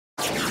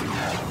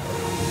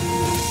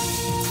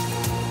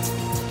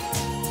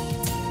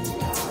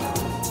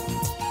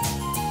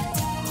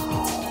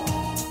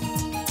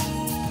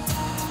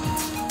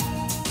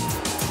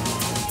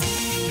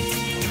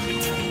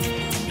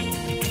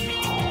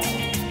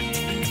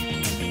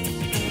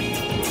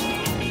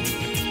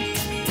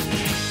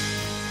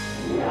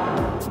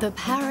The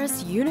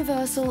Paris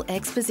Universal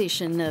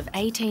Exposition of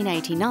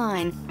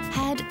 1889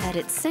 had at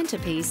its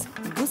centrepiece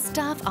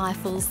Gustave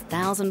Eiffel's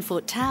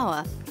 1,000-foot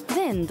tower,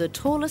 then the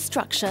tallest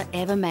structure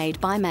ever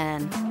made by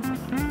man.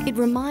 It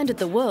reminded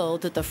the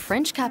world that the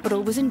French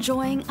capital was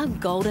enjoying a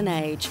golden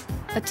age,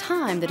 a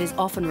time that is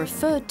often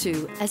referred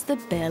to as the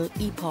Belle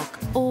Epoque,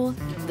 or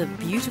the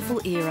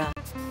beautiful era.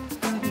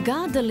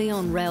 Gare de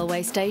Lyon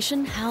railway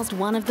station housed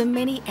one of the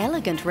many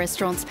elegant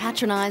restaurants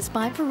patronised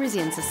by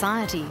Parisian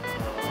society.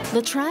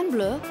 Le Train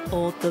Bleu,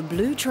 or the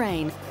Blue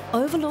Train,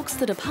 overlooks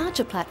the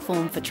departure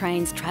platform for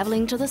trains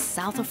travelling to the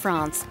south of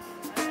France.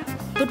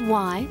 But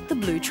why the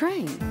Blue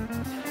Train?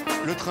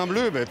 The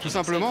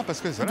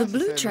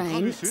Blue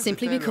Train,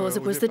 simply because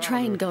it was the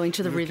train going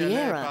to the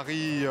Riviera.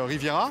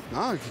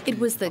 It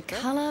was the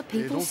colour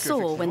people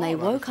saw when they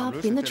woke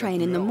up in the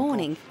train in the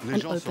morning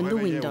and opened the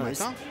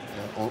windows.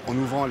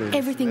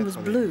 Everything was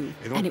blue,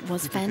 and it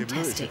was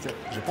fantastic.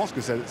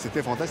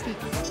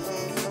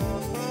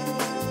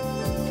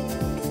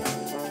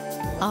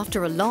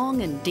 After a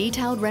long and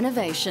detailed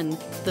renovation,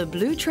 the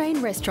Blue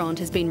Train restaurant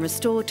has been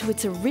restored to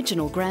its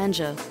original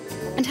grandeur.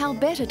 And how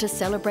better to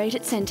celebrate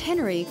its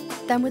centenary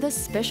than with a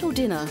special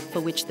dinner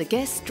for which the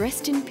guests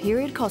dressed in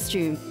period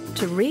costume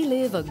to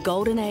relive a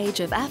golden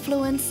age of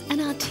affluence and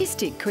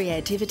artistic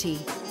creativity.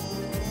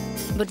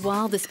 But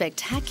while the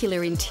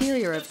spectacular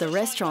interior of the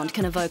restaurant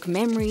can evoke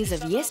memories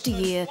of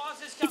yesteryear,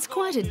 it's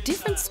quite a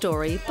different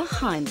story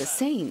behind the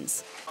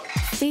scenes.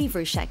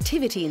 Feverish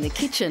activity in the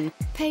kitchen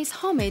pays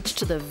homage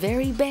to the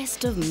very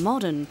best of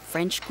modern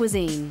French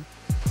cuisine.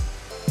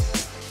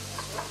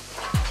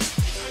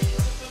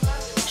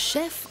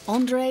 Chef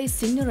André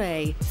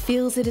Signoret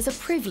feels it is a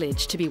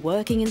privilege to be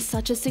working in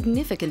such a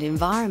significant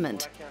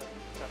environment.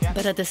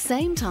 But at the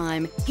same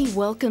time, he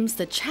welcomes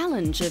the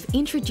challenge of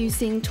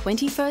introducing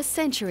 21st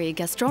century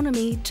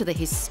gastronomy to the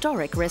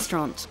historic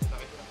restaurant.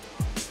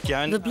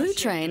 The Blue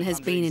Train has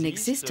been in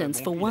existence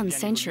for 1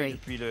 century.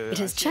 It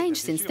has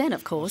changed since then,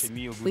 of course.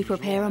 We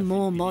prepare a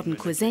more modern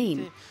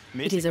cuisine.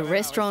 It is a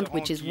restaurant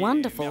which is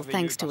wonderful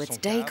thanks to its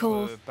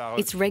decor,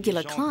 its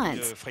regular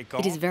clients.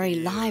 It is very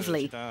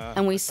lively,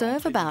 and we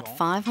serve about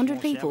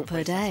 500 people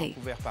per day.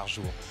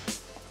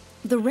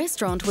 The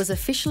restaurant was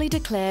officially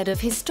declared of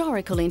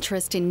historical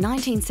interest in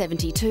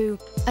 1972,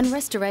 and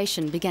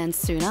restoration began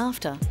soon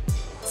after.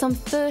 Some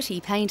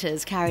 30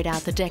 painters carried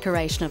out the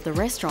decoration of the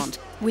restaurant,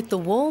 with the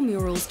wall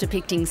murals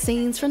depicting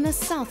scenes from the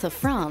south of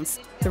France,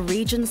 the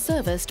region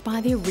serviced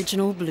by the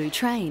original Blue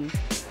Train.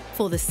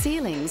 For the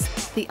ceilings,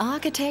 the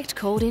architect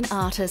called in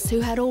artists who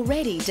had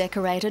already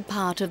decorated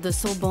part of the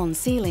Sorbonne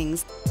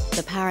ceilings,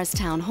 the Paris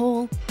Town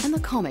Hall and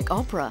the Comic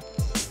Opera.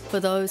 For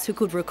those who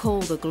could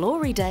recall the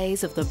glory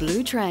days of the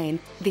Blue Train,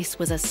 this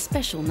was a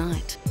special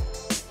night.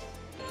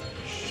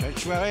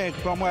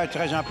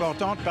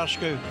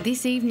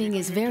 This evening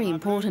is very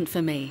important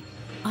for me.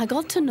 I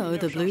got to know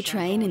the Blue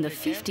Train in the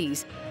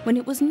 50s, when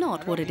it was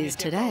not what it is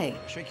today.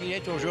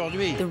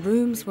 The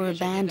rooms were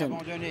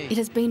abandoned. It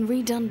has been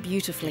redone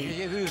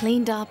beautifully,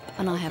 cleaned up,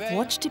 and I have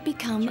watched it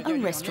become a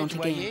restaurant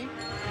again.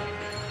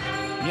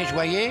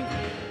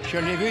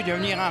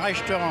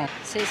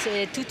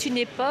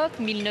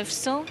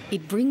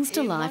 It brings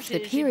to life the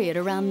period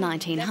around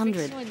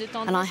 1900,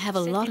 and I have a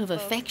lot of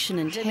affection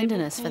and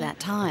tenderness for that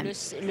time.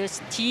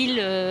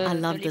 I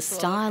love the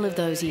style of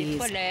those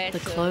years, the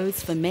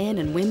clothes for men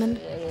and women.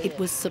 It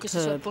was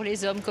superb,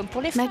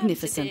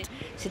 magnificent.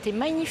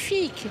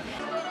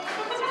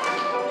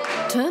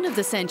 Turn of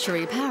the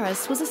century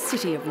Paris was a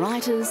city of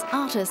writers,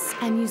 artists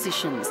and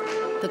musicians,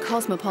 the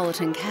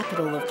cosmopolitan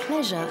capital of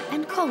pleasure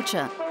and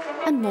culture.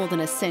 And more than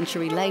a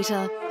century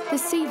later,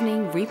 this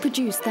evening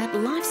reproduced that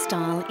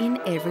lifestyle in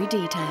every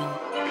detail.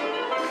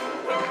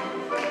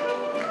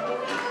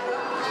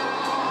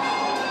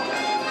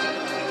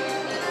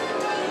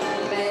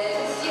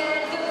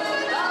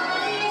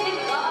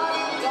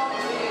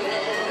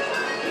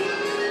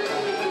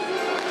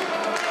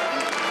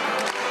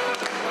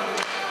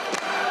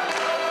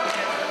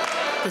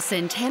 The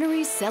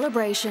centenary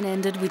celebration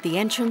ended with the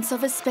entrance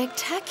of a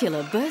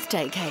spectacular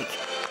birthday cake,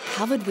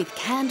 covered with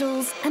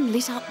candles and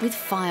lit up with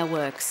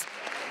fireworks.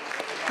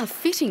 A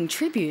fitting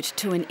tribute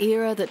to an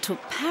era that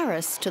took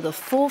Paris to the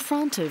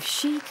forefront of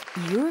chic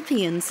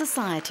European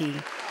society.